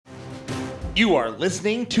You are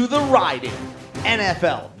listening to The Riding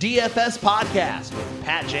NFL DFS podcast with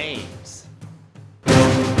Pat James.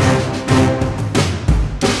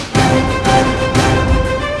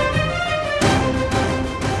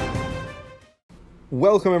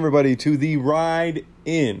 Welcome everybody to the Ride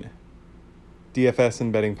In DFS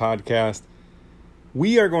and Betting podcast.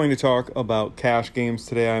 We are going to talk about cash games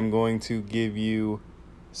today. I'm going to give you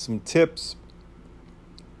some tips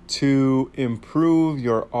to improve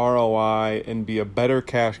your ROI and be a better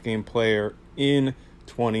cash game player in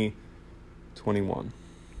 2021.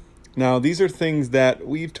 Now, these are things that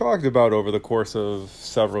we've talked about over the course of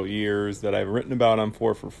several years that I've written about on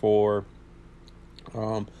 4for4.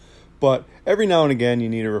 But every now and again, you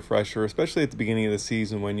need a refresher, especially at the beginning of the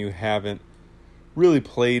season when you haven't really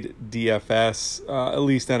played DFS, at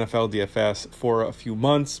least NFL DFS, for a few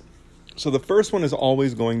months. So the first one is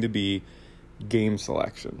always going to be game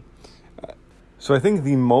selection. So I think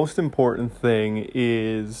the most important thing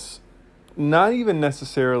is not even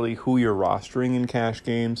necessarily who you're rostering in cash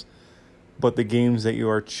games, but the games that you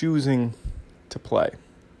are choosing to play.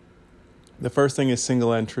 The first thing is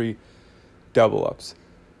single entry double ups.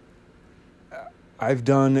 I've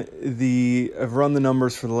run the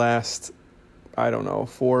numbers for the last, 4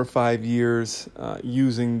 or 5 years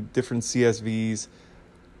using different CSVs.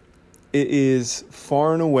 It is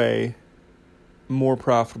far and away more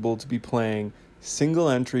profitable to be playing single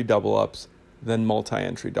entry double ups than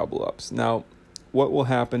multi-entry double ups. Now, what will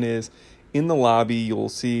happen is in the lobby, you'll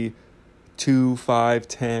see $2, $5,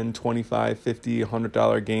 $10, $25, $50,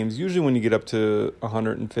 $100 games. Usually when you get up to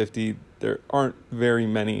 $150, there aren't very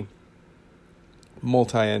many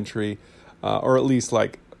multi-entry, or at least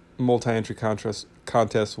like multi-entry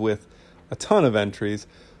contests with a ton of entries,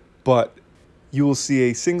 but you will see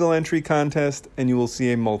a single entry contest and you will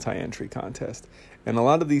see a multi-entry contest. And a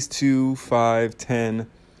lot of these $2, $5, $10,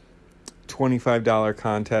 $25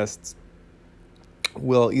 contests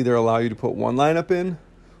will either allow you to put one lineup in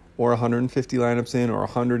or 150 lineups in or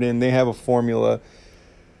 100 in. They have a formula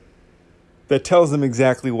that tells them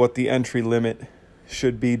exactly what the entry limit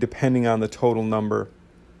should be depending on the total number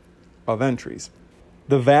of entries.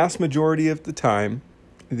 The vast majority of the time,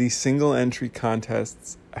 these single entry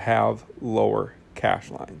contests have lower cash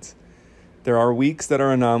lines. There are weeks that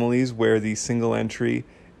are anomalies where the single entry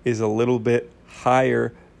is a little bit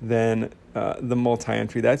higher than the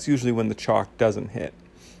multi-entry. That's usually when the chalk doesn't hit,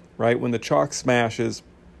 right? When the chalk smashes,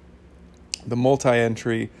 the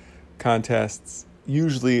multi-entry contests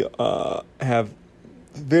usually have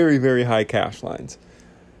very, very high cash lines.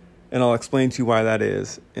 And I'll explain to you why that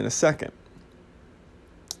is in a second.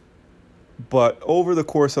 But over the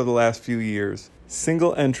course of the last few years,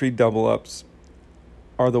 single entry double ups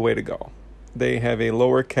are the way to go. They have a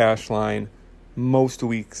lower cash line most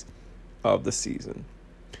weeks of the season,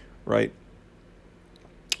 right?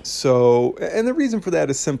 So, and the reason for that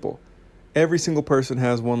is simple. Every single person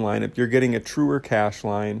has one lineup. You're getting a truer cash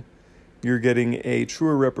line. You're getting a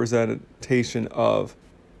truer representation of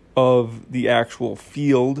the actual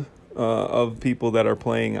field of people that are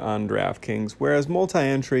playing on DraftKings. Whereas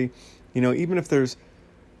multi-entry, even if there's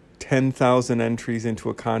 10,000 entries into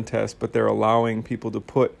a contest, but they're allowing people to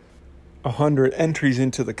put 100 entries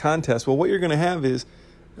into the contest, well, what you're going to have is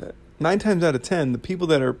 9 times out of 10, the people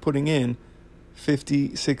that are putting in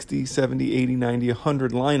 50, 60, 70, 80, 90,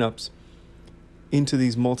 100 lineups into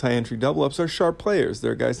these multi-entry double-ups are sharp players.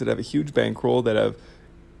 They're guys that have a huge bankroll, that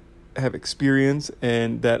have experience,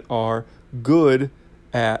 and that are good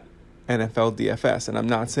at NFL DFS. And I'm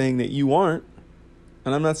not saying that you aren't,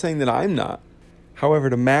 and I'm not saying that I'm not.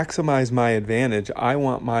 However, to maximize my advantage, I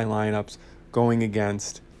want my lineups going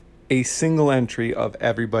against a single entry of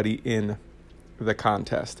everybody in the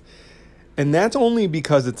contest. And that's only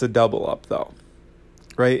because it's a double up, though,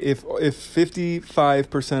 right? If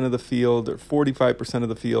 55% of the field or 45% of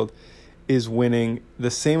the field is winning the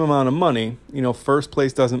same amount of money, first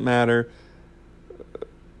place doesn't matter,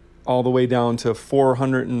 all the way down to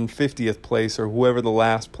 450th place or whoever the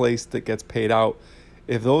last place that gets paid out.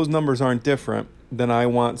 If those numbers aren't different, then I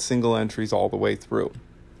want single entries all the way through.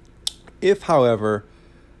 If, however,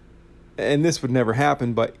 and this would never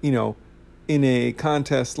happen, but, in a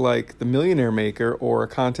contest like the Millionaire Maker or a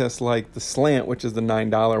contest like the Slant, which is the $9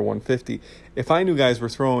 150, if I knew guys were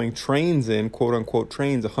throwing trains in, quote-unquote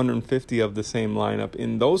trains, 150 of the same lineup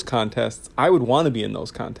in those contests, I would want to be in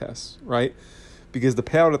those contests, right? Because the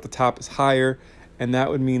payout at the top is higher, and that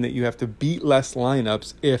would mean that you have to beat less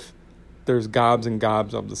lineups if there's gobs and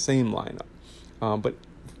gobs of the same lineup. But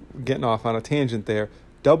getting off on a tangent there,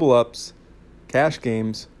 double ups, cash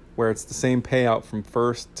games, where it's the same payout from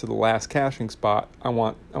first to the last cashing spot, I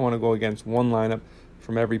want to go against one lineup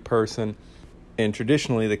from every person. And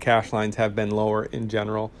traditionally, the cash lines have been lower in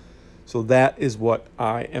general. So that is what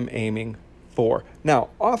I am aiming for. Now,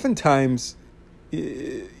 oftentimes,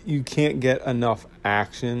 you can't get enough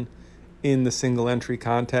action in the single entry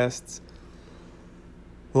contests.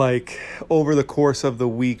 Like over the course of the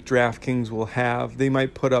week, DraftKings they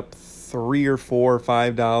might put up $3 or $4 or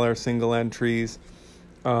 $5 single entries,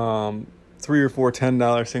 3 or 4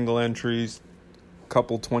 $10 single entries, a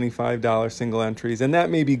couple $25 single entries, and that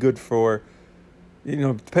may be good for,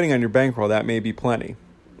 depending on your bankroll, that may be plenty.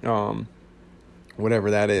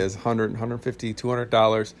 Whatever that is, $100, $150,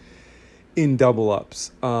 $200 in double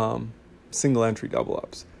ups, single entry double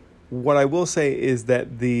ups. What I will say is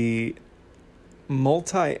that the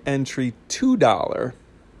multi-entry $2,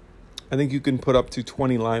 I think you can put up to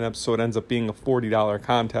 20 lineups, so it ends up being a $40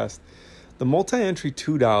 contest. The multi-entry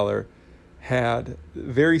 $2 had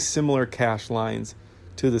very similar cash lines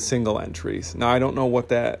to the single entries. Now, I don't know what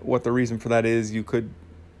the reason for that is. You could,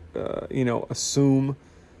 assume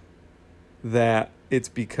that it's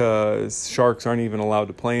because sharks aren't even allowed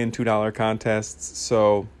to play in $2 contests,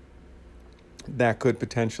 so that could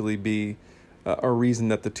potentially be a reason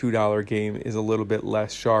that the $2 game is a little bit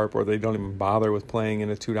less sharp, or they don't even bother with playing in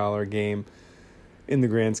a $2 game. In the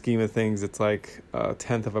grand scheme of things, it's like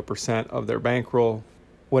 0.1% of their bankroll.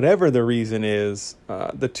 Whatever the reason is,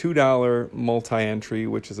 the $2 multi-entry,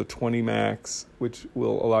 which is a 20 max, which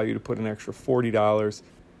will allow you to put an extra $40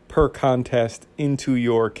 per contest into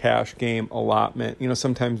your cash game allotment.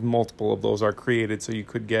 Sometimes multiple of those are created, so you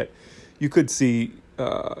could see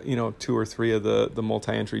 2 or 3 of the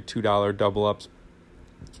multi-entry $2 double ups.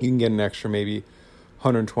 You can get an extra maybe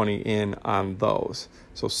 120 in on those.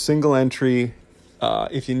 So single entry,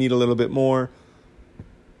 if you need a little bit more,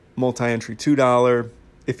 multi-entry $2.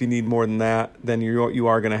 If you need more than that, then you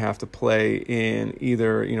are going to have to play in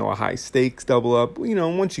either, a high stakes double up.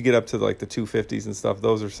 Once you get up to like the 250s and stuff,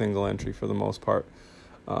 those are single entry for the most part.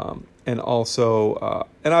 And also,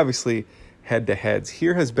 and obviously head-to-heads.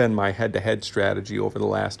 Here has been my head-to-head strategy over the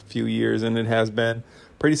last few years, and it has been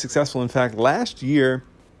pretty successful. In fact, last year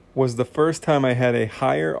was the first time I had a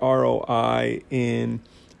higher ROI in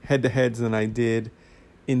head-to-heads than I did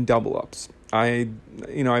in double-ups. I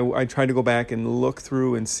tried to go back and look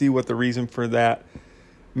through and see what the reason for that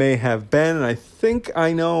may have been, and I think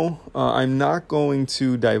I know. I'm not going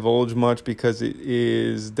to divulge much because it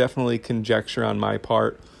is definitely conjecture on my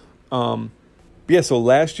part. So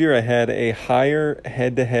last year I had a higher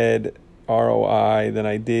head-to-head ROI than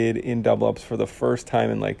I did in double-ups for the first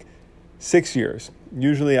time in like 6 years.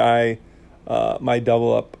 Usually my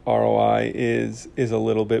double-up ROI is a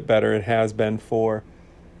little bit better. It has been for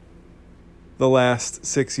the last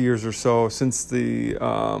 6 years or so, since the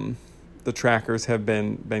trackers have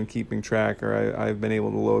been keeping track, or I've been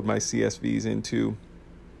able to load my CSVs into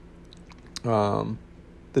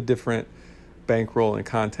the different bankroll and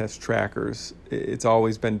contest trackers. It's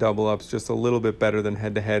always been double ups, just a little bit better than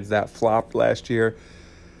head-to-heads. That flopped last year.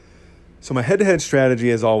 So my head-to-head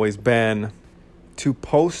strategy has always been to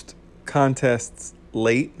post contests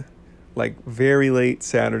late, like very late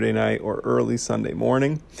Saturday night or early Sunday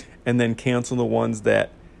morning, and then cancel the ones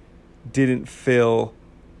that didn't fill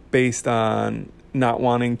based on not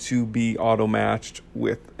wanting to be auto-matched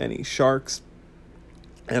with any sharks.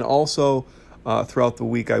 And also, throughout the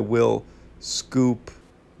week, I will scoop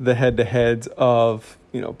the head-to-heads of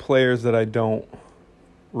players that I don't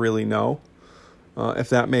really know, if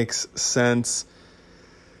that makes sense.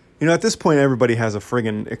 At this point, everybody has a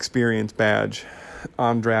friggin' experience badge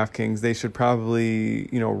on DraftKings. They should probably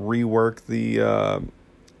rework the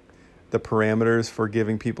parameters for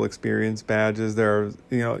giving people experience badges.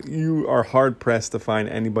 You are hard pressed to find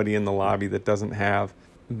anybody in the lobby that doesn't have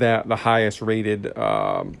the highest rated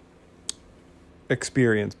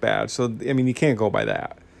experience badge. So, you can't go by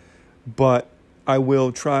that. But I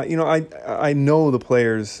will try. I know the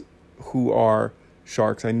players who are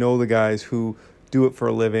sharks. I know the guys who do it for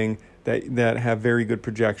a living that have very good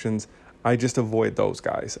projections. I just avoid those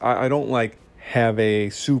guys. I don't have a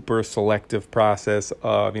super selective process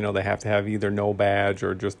of, they have to have either no badge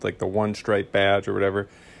or just like the one stripe badge or whatever.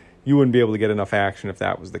 You wouldn't be able to get enough action if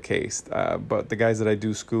that was the case. But the guys that I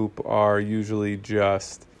do scoop are usually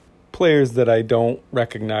just players that I don't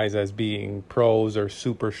recognize as being pros or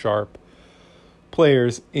super sharp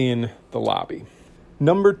players in the lobby.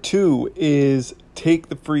 Number 2 is take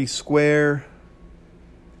the free square.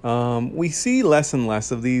 We see less and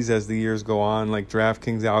less of these as the years go on. Like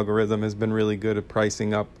DraftKings algorithm has been really good at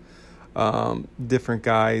pricing up different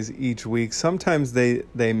guys each week. Sometimes they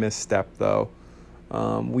misstep though.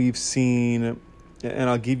 We've seen, and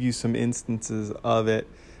I'll give you some instances of it.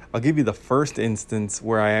 I'll give you the first instance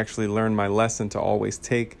where I actually learned my lesson to always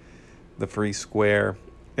take the free square.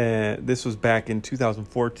 This was back in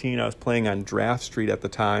 2014. I was playing on Draft Street at the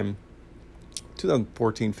time.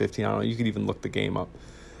 2014, 15, I don't know. You could even look the game up.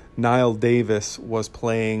 Niall Davis was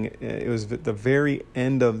playing. It was at the very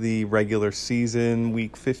end of the regular season,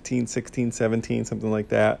 week 15, 16, 17, something like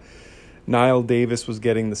that. Niall Davis was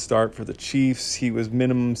getting the start for the Chiefs. He was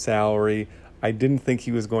minimum salary. I didn't think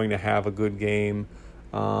he was going to have a good game.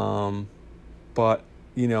 But,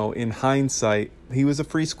 in hindsight, he was a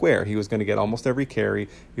free square. He was going to get almost every carry.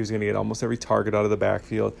 He was going to get almost every target out of the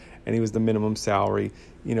backfield. And he was the minimum salary.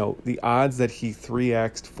 The odds that he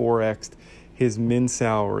 3x'd, 4x'd his min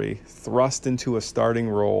salary thrust into a starting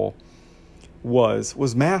role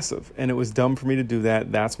was massive. And it was dumb for me to do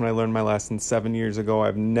that. That's when I learned my lesson 7 years ago.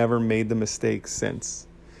 I've never made the mistake since.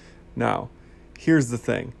 Now, here's the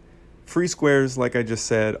thing. Free squares, like I just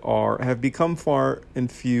said, have become far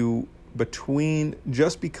and few between,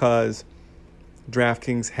 just because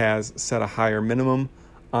DraftKings has set a higher minimum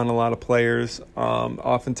on a lot of players.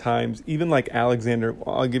 Oftentimes, even like Alexander,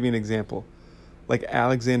 I'll give you an example. Like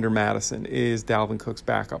Alexander Madison is Dalvin Cook's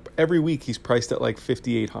backup. Every week he's priced at like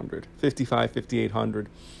 5,800, 55, 5,800,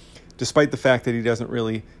 despite the fact that he doesn't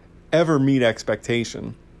really ever meet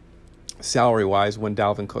expectation salary-wise when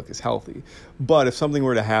Dalvin Cook is healthy. But if something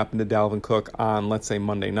were to happen to Dalvin Cook on, let's say,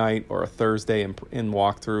 Monday night or a Thursday in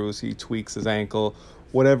walkthroughs, he tweaks his ankle,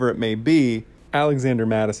 whatever it may be, Alexander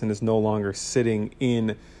Madison is no longer sitting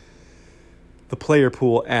in the player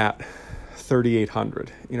pool at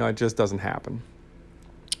 3,800. It just doesn't happen.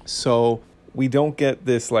 So we don't get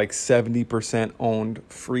this like 70% owned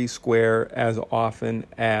free square as often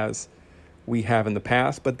as we have in the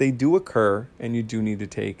past, but they do occur, and you do need to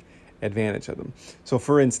take advantage of them. So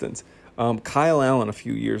for instance, Kyle Allen a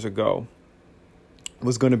few years ago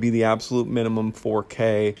was going to be the absolute minimum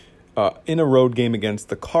 4K in a road game against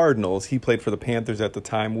the Cardinals. He played for the Panthers at the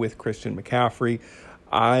time with Christian McCaffrey.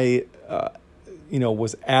 I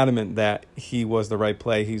was adamant that he was the right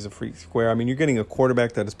play. He's a free square. I mean, you're getting a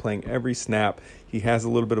quarterback that is playing every snap. He has a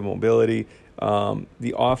little bit of mobility.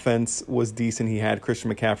 The offense was decent. He had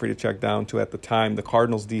Christian McCaffrey to check down to at the time. The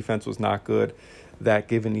Cardinals' defense was not good that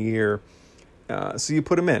given year. So you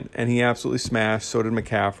put him in, and he absolutely smashed. So did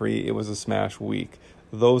McCaffrey. It was a smash week.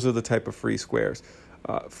 Those are the type of free squares.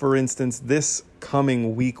 For instance, this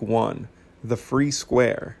coming week 1, the free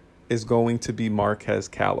square is going to be Marquez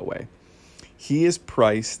Callaway. He is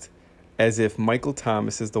priced as if Michael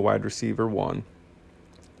Thomas is the wide receiver 1,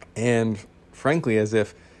 and frankly, as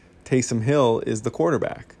if Taysom Hill is the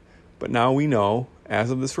quarterback. But now we know,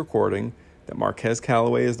 as of this recording, that Marquez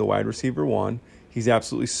Callaway is the wide receiver 1. He's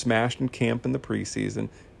absolutely smashed in camp in the preseason.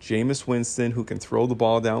 Jameis Winston, who can throw the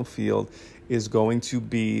ball downfield, is going to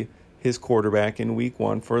be his quarterback in week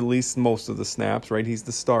 1 for at least most of the snaps, right? He's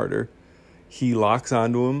the starter. He locks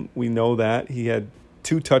onto him. We know that. He had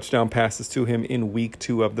 2 touchdown passes to him in week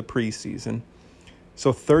 2 of the preseason.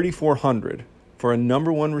 So 3,400 for a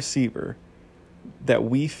number 1 receiver that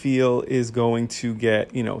we feel is going to get,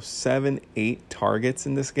 7, 8 targets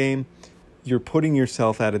in this game. You're putting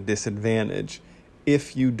yourself at a disadvantage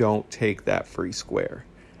if you don't take that free square.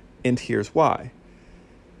 And here's why.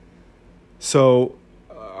 So,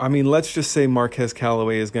 let's just say Marquez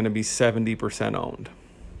Callaway is going to be 70% owned.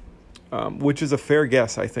 Which is a fair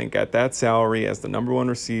guess, I think, at that salary as the number 1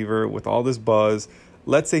 receiver with all this buzz.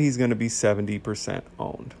 Let's say he's going to be 70%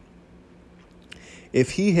 owned.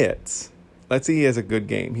 If he hits, let's say he has a good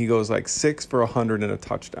game. He goes like 6 for 100 and a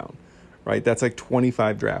touchdown, right? That's like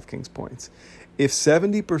 25 DraftKings points. If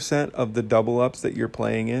 70% of the double ups that you're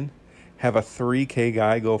playing in have a 3K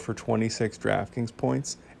guy go for 26 DraftKings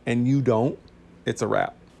points and you don't, it's a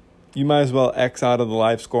wrap. You might as well X out of the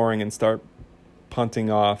live scoring and start punting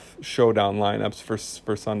off showdown lineups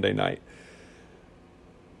for Sunday night.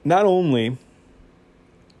 Not only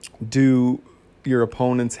do your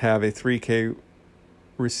opponents have a 3K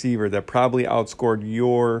receiver that probably outscored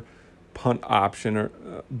your punt option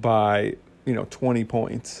by 20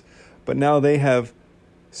 points, but now they have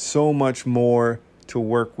so much more to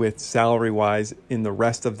work with salary-wise in the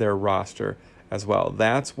rest of their roster as well.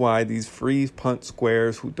 That's why these free punt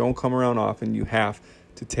squares who don't come around often, you have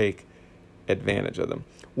to take advantage of them.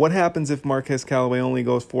 What happens if Marquez Callaway only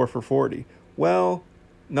goes 4 for 40? Well,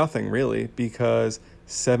 nothing really, because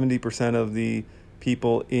 70% of the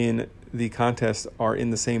people in the contest are in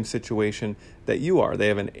the same situation that you are. They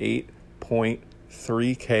have an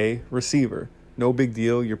 8.3K receiver. No big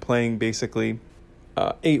deal. You're playing basically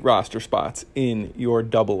 8 roster spots in your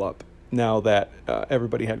double up now that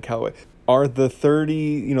everybody had Callaway. Are the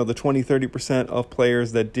 30%, the 20-30% of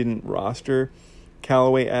players that didn't roster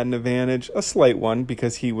Callaway at an advantage, a slight one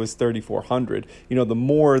because he was 3,400. The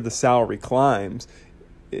more the salary climbs,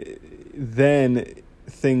 then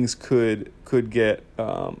things could get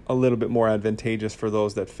a little bit more advantageous for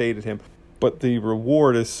those that faded him. But the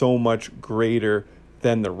reward is so much greater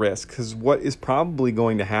than the risk, because what is probably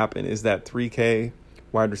going to happen is that 3K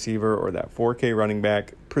wide receiver or that 4K running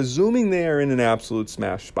back, presuming they are in an absolute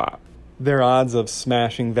smash spot, their odds of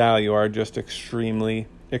smashing value are just extremely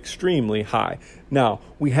high. Now,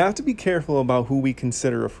 we have to be careful about who we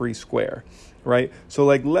consider a free square, right? So,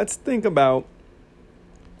 let's think about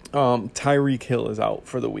Tyreek Hill is out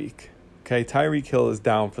for the week. Okay, Tyreek Hill is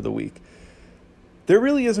down for the week. There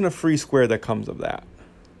really isn't a free square that comes of that.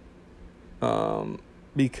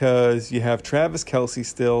 Because you have Travis Kelce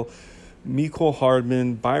still, Mecole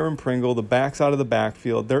Hardman, Byron Pringle, the backs out of the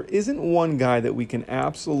backfield. There isn't one guy that we can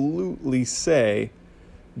absolutely say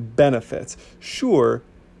benefits. Sure,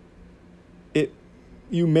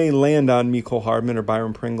 you may land on Mecole Hardman or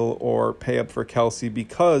Byron Pringle or pay up for Kelce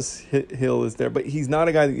because Hill is there, but he's not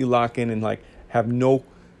a guy that you lock in and have no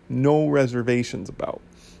reservations about.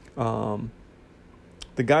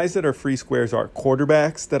 The guys that are free squares are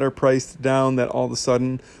quarterbacks that are priced down, that all of a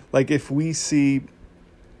sudden, if we see,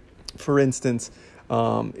 for instance,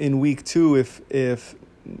 in week 2, if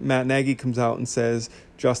Matt Nagy comes out and says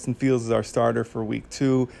Justin Fields is our starter for week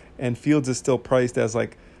 2, and Fields is still priced as a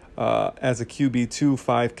QB2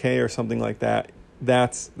 5K or something like that,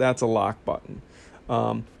 that's a lock button.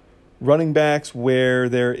 Running backs where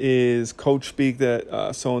there is coach speak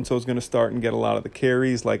that so-and-so is going to start and get a lot of the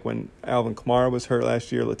carries, like when Alvin Kamara was hurt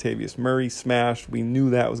last year, Latavius Murray smashed. We knew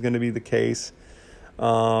that was going to be the case.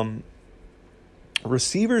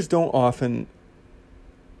 Receivers don't often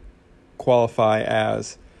qualify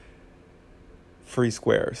as free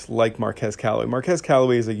squares like Marquez Callaway. Marquez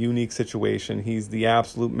Callaway is a unique situation. He's the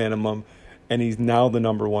absolute minimum, and he's now the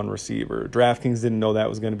number 1 receiver. DraftKings didn't know that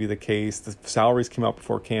was going to be the case. The salaries came out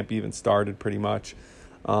before camp even started pretty much.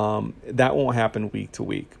 That won't happen week to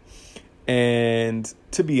week. And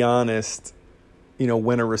to be honest,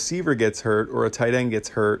 when a receiver gets hurt or a tight end gets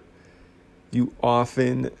hurt, you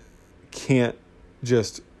often can't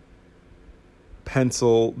just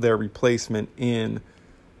pencil their replacement in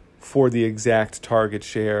for the exact target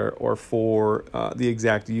share or for the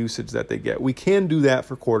exact usage that they get. We can do that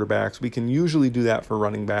for quarterbacks. We can usually do that for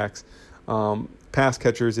running backs. Pass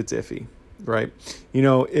catchers, it's iffy, right?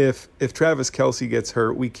 If Travis Kelce gets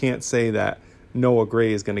hurt, we can't say that Noah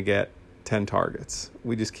Gray is going to get 10 targets.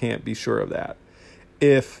 We just can't be sure of that.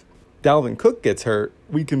 If Dalvin Cook gets hurt,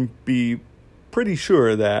 we can be pretty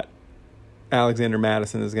sure that Alexander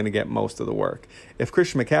Mattison is going to get most of the work. If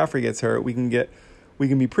Christian McCaffrey gets hurt, we can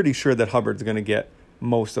be pretty sure that Hubbard's going to get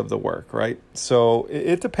most of the work, right? So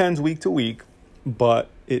it depends week to week, but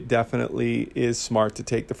it definitely is smart to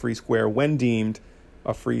take the free square when deemed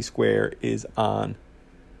a free square is on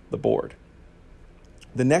the board.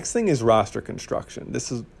 The next thing is roster construction.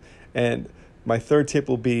 And my third tip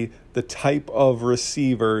will be the type of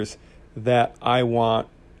receivers that I want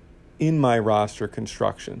in my roster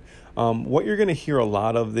construction. What you're going to hear a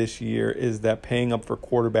lot of this year is that paying up for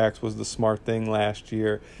quarterbacks was the smart thing last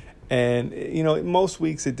year. And, most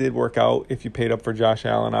weeks it did work out if you paid up for Josh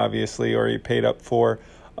Allen, obviously, or you paid up for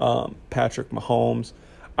Patrick Mahomes.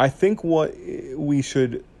 I think what we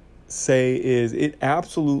should say is it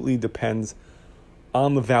absolutely depends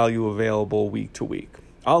on the value available week to week.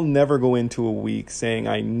 I'll never go into a week saying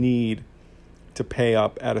I need to pay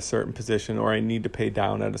up at a certain position or I need to pay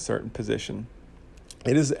down at a certain position.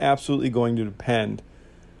 It is absolutely going to depend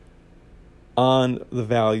on the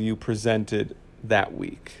value presented that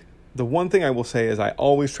week. The one thing I will say is I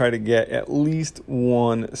always try to get at least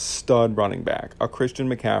one stud running back, a Christian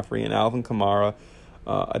McCaffrey, an Alvin Kamara,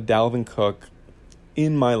 a Dalvin Cook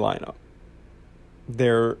in my lineup.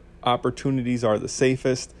 Their opportunities are the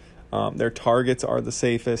safest, their targets are the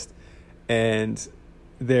safest, and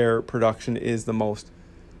their production is the most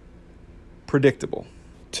predictable.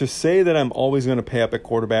 To say that I'm always going to pay up at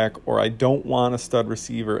quarterback or I don't want a stud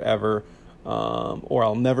receiver ever or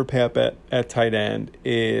I'll never pay up at tight end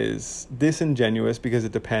is disingenuous because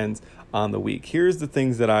it depends on the week. Here's the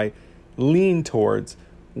things that I lean towards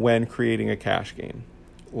when creating a cash game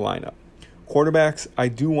lineup. Quarterbacks, I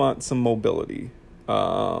do want some mobility,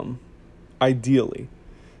 ideally.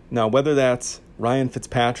 Now, whether that's Ryan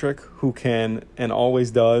Fitzpatrick, who can and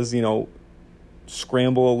always does,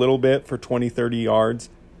 scramble a little bit for 20, 30 yards,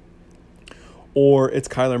 or it's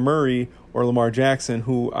Kyler Murray or Lamar Jackson,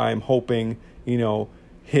 who I'm hoping,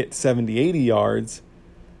 hit 70, 80 yards,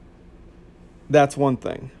 that's one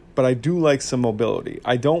thing. But I do like some mobility.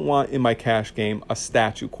 I don't want in my cash game a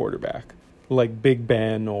statue quarterback. like Big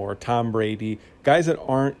Ben or Tom Brady, guys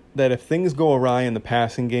that if things go awry in the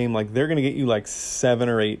passing game, like they're going to get you like 7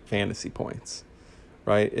 or 8 fantasy points,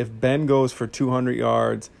 right? If Ben goes for 200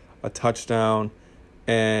 yards, a touchdown,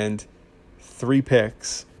 and 3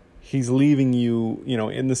 picks, he's leaving you,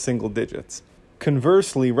 in the single digits.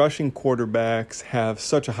 Conversely, rushing quarterbacks have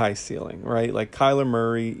such a high ceiling, right? Like Kyler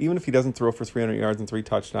Murray, even if he doesn't throw for 300 yards and 3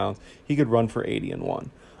 touchdowns, he could run for 80 and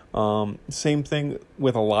 1. Same thing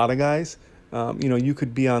with a lot of guys. You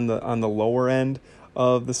could be on the lower end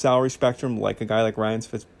of the salary spectrum, like a guy like Ryan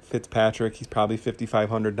Fitzpatrick. He's probably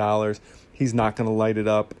 $5,500. He's not going to light it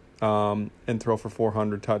up and throw for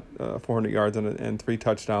 400 yards and 3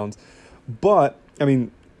 touchdowns. But I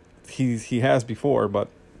mean, he has before, but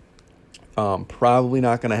probably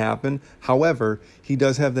not going to happen. However, he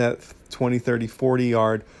does have that 20, 30, 40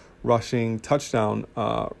 yard rushing touchdown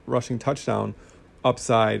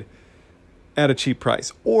upside at a cheap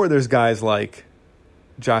price. Or there's guys like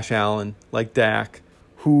Josh Allen, like Dak,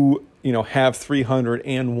 who have 300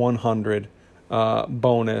 and 100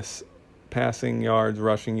 bonus passing yards,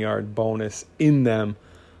 rushing yard bonus in them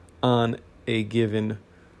on a given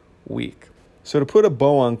week. So to put a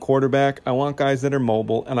bow on quarterback, I want guys that are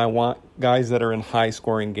mobile, and I want guys that are in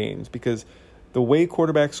high-scoring games, because the way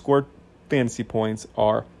quarterbacks score fantasy points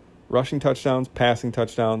are rushing touchdowns, passing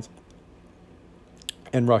touchdowns,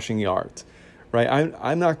 and rushing yards, right?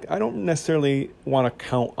 I don't necessarily want to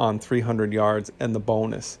count on 300 yards and the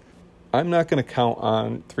bonus. I'm not going to count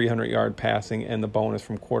on 300-yard passing and the bonus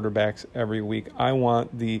from quarterbacks every week. I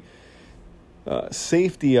want the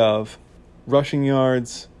safety of rushing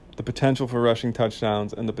yards, the potential for rushing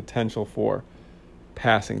touchdowns, and the potential for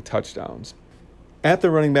passing touchdowns. At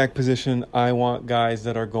the running back position, I want guys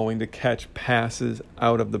that are going to catch passes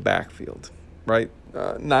out of the backfield, right?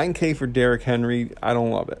 $9K for Derrick Henry, I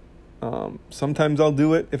don't love it. Sometimes I'll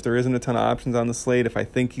do it if there isn't a ton of options on the slate. If I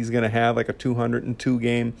think he's going to have like a 202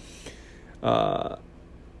 game,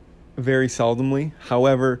 very seldomly.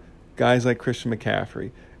 However, guys like Christian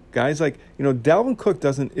McCaffrey, guys like, Dalvin Cook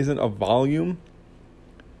isn't a volume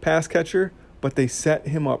pass catcher, but they set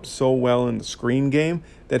him up so well in the screen game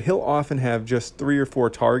that he'll often have just 3 or 4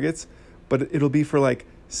 targets, but it'll be for like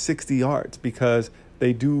 60 yards because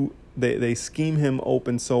they scheme him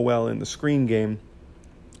open so well in the screen game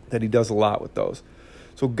that he does a lot with those.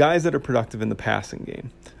 So guys that are productive in the passing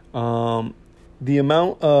game. The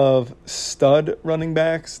amount of stud running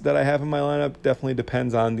backs that I have in my lineup definitely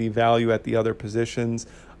depends on the value at the other positions.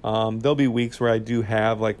 There'll be weeks where I do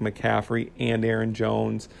have like McCaffrey and Aaron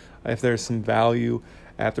Jones. If there's some value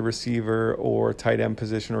at the receiver or tight end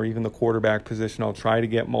position or even the quarterback position, I'll try to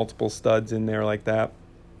get multiple studs in there like that.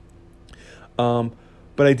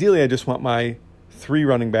 But ideally, I just want my 3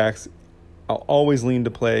 running backs. I'll always lean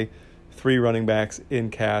to play 3 running backs in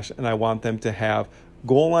cash, and I want them to have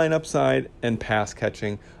goal line upside and pass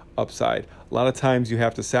catching upside. A lot of times you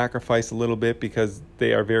have to sacrifice a little bit because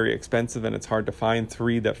they are very expensive and it's hard to find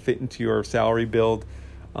 3 that fit into your salary build.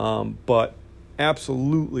 But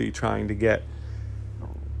absolutely trying to get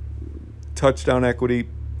touchdown equity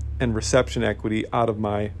and reception equity out of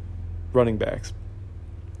my running backs.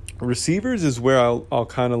 Receivers is where I'll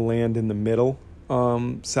kind of land in the middle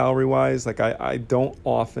salary wise. Like I won't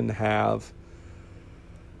often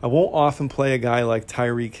play a guy like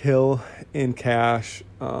Tyreek Hill in cash.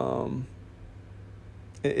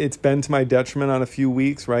 It's been to my detriment on a few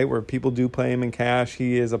weeks, right, where people do play him in cash.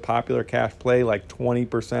 He is a popular cash play, like 20%,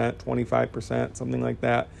 25%, something like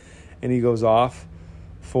that, and he goes off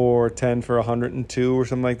for 10 for 102 or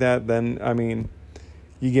something like that. Then, I mean,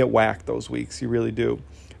 you get whacked those weeks. You really do.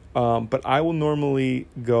 But I will normally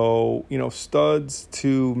go, studs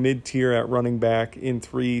to mid-tier at running back in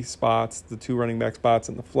 3 spots, the 2 running back spots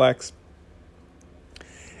in the flex.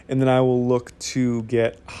 And then I will look to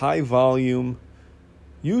get high volume,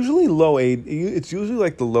 usually low A. It's usually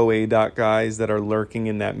like the low A dot guys that are lurking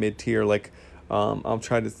in that mid-tier. Like, I'll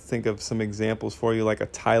try to think of some examples for you, like a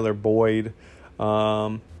Tyler Boyd,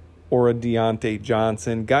 or a Deontay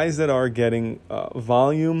Johnson, guys that are getting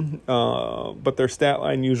volume, but their stat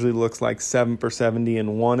line usually looks like 7 for 70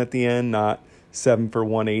 and 1 at the end, not 7 for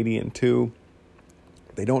 180 and 2.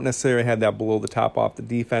 They don't necessarily have that below the top off the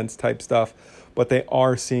defense type stuff, but they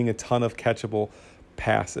are seeing a ton of catchable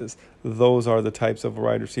passes. Those are the types of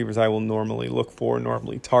wide receivers I will normally look for,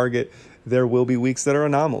 normally target. There will be weeks that are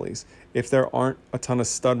anomalies. If there aren't a ton of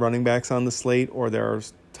stud running backs on the slate, or there are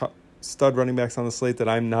stud running backs on the slate that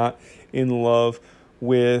I'm not in love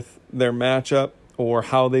with their matchup or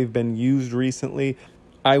how they've been used recently,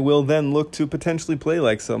 I will then look to potentially play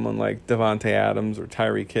like someone like Devontae Adams or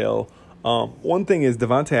Tyreek Hill One thing is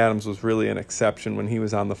Davante Adams was really an exception when he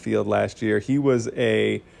was on the field last year. He was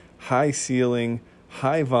a high ceiling,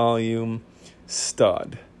 high volume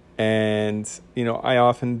stud. And, I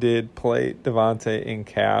often did play Davante in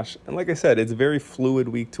cash. And like I said, it's very fluid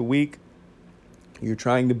week to week. You're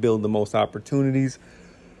trying to build the most opportunities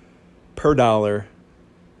per dollar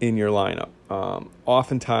in your lineup.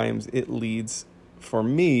 Oftentimes it leads, for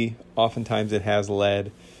me, oftentimes it has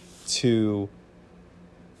led to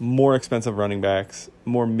more expensive running backs,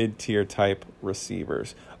 more mid-tier type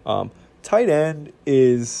receivers. Tight end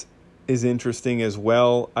is interesting as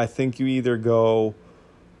well. I think you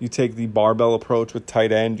take the barbell approach with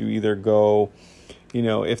tight end. You either go,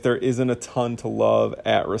 if there isn't a ton to love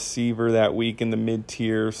at receiver that week in the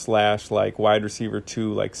mid-tier / like wide receiver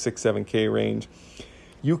 2, like 6-7K range,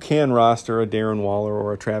 you can roster a Darren Waller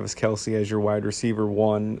or a Travis Kelce as your wide receiver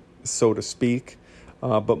 1, so to speak.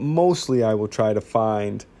 But mostly I will try to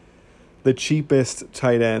find the cheapest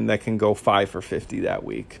tight end that can go 5 for 50 that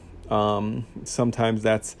week. Sometimes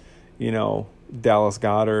that's, Dallas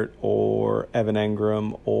Goedert or Evan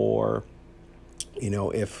Engram, or,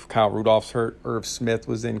 if Kyle Rudolph's hurt, Irv Smith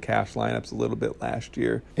was in cash lineups a little bit last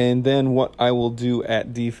year. And then what I will do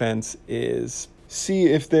at defense is see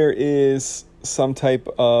if there is some type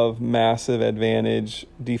of massive advantage,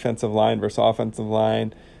 defensive line versus offensive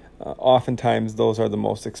line. Oftentimes those are the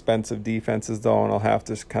most expensive defenses, though, and I'll have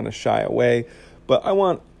to kind of shy away. But I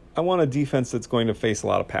want a defense that's going to face a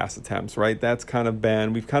lot of pass attempts, right?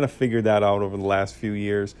 We've kind of figured that out over the last few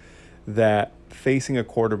years, that facing a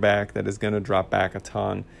quarterback that is going to drop back a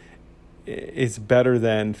ton is better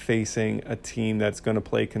than facing a team that's going to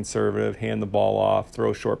play conservative, hand the ball off,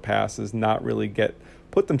 throw short passes, not really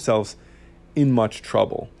put themselves in much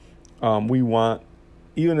trouble. We want,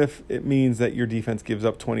 even if it means that your defense gives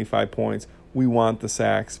up 25 points, we want the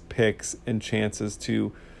sacks, picks, and chances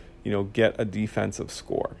to, get a defensive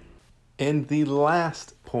score. And the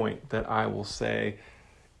last point that I will say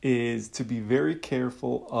is to be very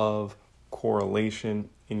careful of correlation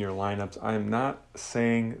in your lineups. I am not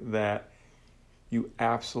saying that you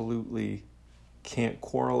absolutely can't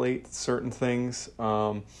correlate certain things,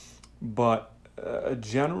 but a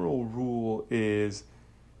general rule is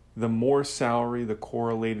the more salary the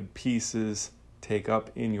correlated pieces take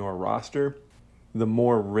up in your roster, the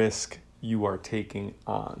more risk you are taking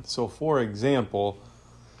on. So, for example,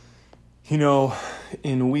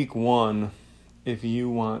 in week 1, if you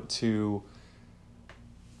want to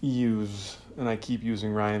use, and I keep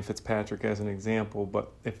using Ryan Fitzpatrick as an example,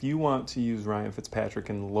 but if you want to use Ryan Fitzpatrick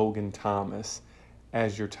and Logan Thomas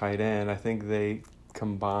as your tight end, I think they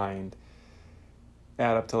combined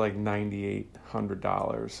add up to like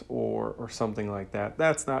 $9,800 or something like that.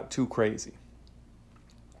 That's not too crazy,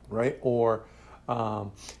 right? Or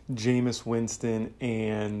Jameis Winston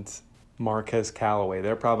and Marquez Callaway,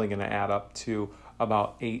 they're probably going to add up to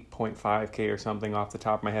about 8.5K or something off the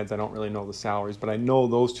top of my head. I don't really know the salaries, but I know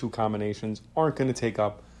those two combinations aren't going to take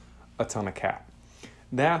up a ton of cap.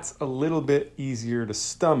 That's a little bit easier to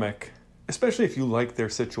stomach, especially if you like their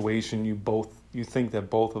situation. You think that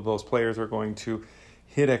both of those players are going to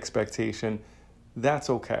hit expectation. That's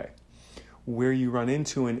okay. Where you run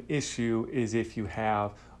into an issue is if you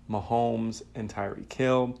have Mahomes and Tyreek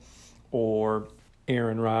Hill, or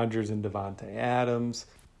Aaron Rodgers and Davante Adams,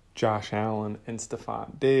 Josh Allen and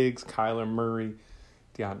Stephon Diggs, Kyler Murray,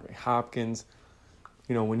 DeAndre Hopkins.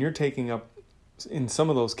 When you're taking up, in some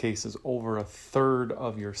of those cases, over a third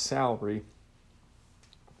of your salary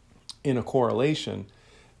in a correlation,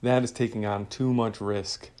 that is taking on too much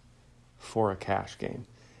risk for a cash game.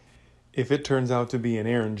 If it turns out to be an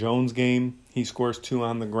Aaron Jones game, he scores 2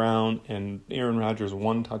 on the ground, and Aaron Rodgers'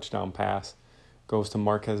 1 touchdown pass goes to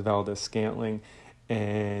Marquez Valdes-Scantling,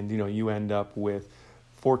 and you end up with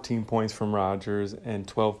 14 points from Rodgers and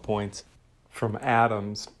 12 points from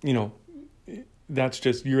Adams. That's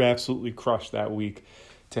just, you're absolutely crushed that week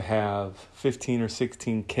to have 15 or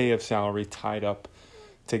 16K of salary tied up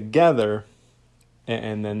together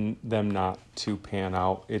and then them not to pan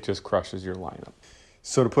out. It just crushes your lineup.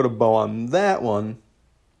 So to put a bow on that one,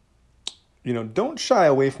 don't shy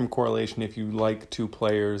away from correlation if you like 2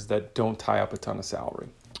 players that don't tie up a ton of salary.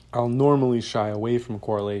 I'll normally shy away from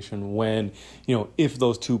correlation when, if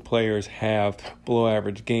those 2 players have below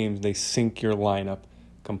average games, they sink your lineup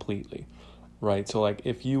completely, right? So like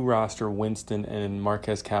if you roster Winston and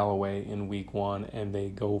Marquez Callaway in week 1 and they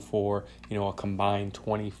go for, a combined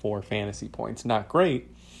 24 fantasy points, not great,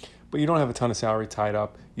 but you don't have a ton of salary tied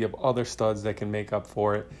up. You have other studs that can make up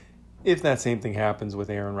for it. If that same thing happens with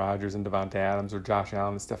Aaron Rodgers and Davante Adams or Josh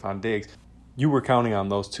Allen and Stephon Diggs, you were counting on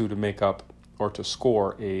those 2 to make up or to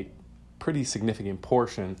score a pretty significant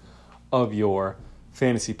portion of your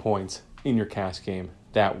fantasy points in your cash game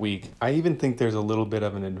that week. I even think there's a little bit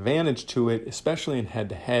of an advantage to it, especially in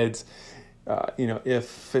head-to-heads. If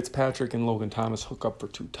Fitzpatrick and Logan Thomas hook up for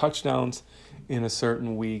 2 touchdowns in a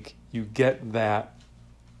certain week, you get that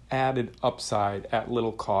added upside at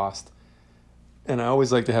little cost. And I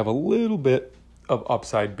always like to have a little bit of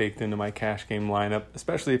upside baked into my cash game lineup,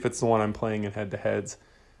 especially if it's the one I'm playing in head-to-heads,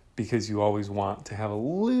 because you always want to have a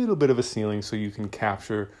little bit of a ceiling so you can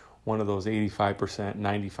capture one of those 85%,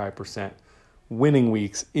 95% winning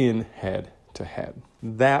weeks in head-to-head.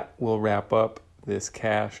 That will wrap up this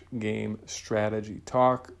cash game strategy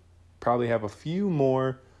talk. Probably have a few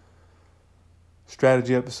more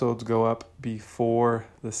strategy episodes go up before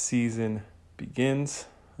the season begins.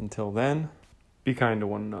 Until then, be kind to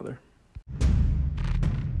one another.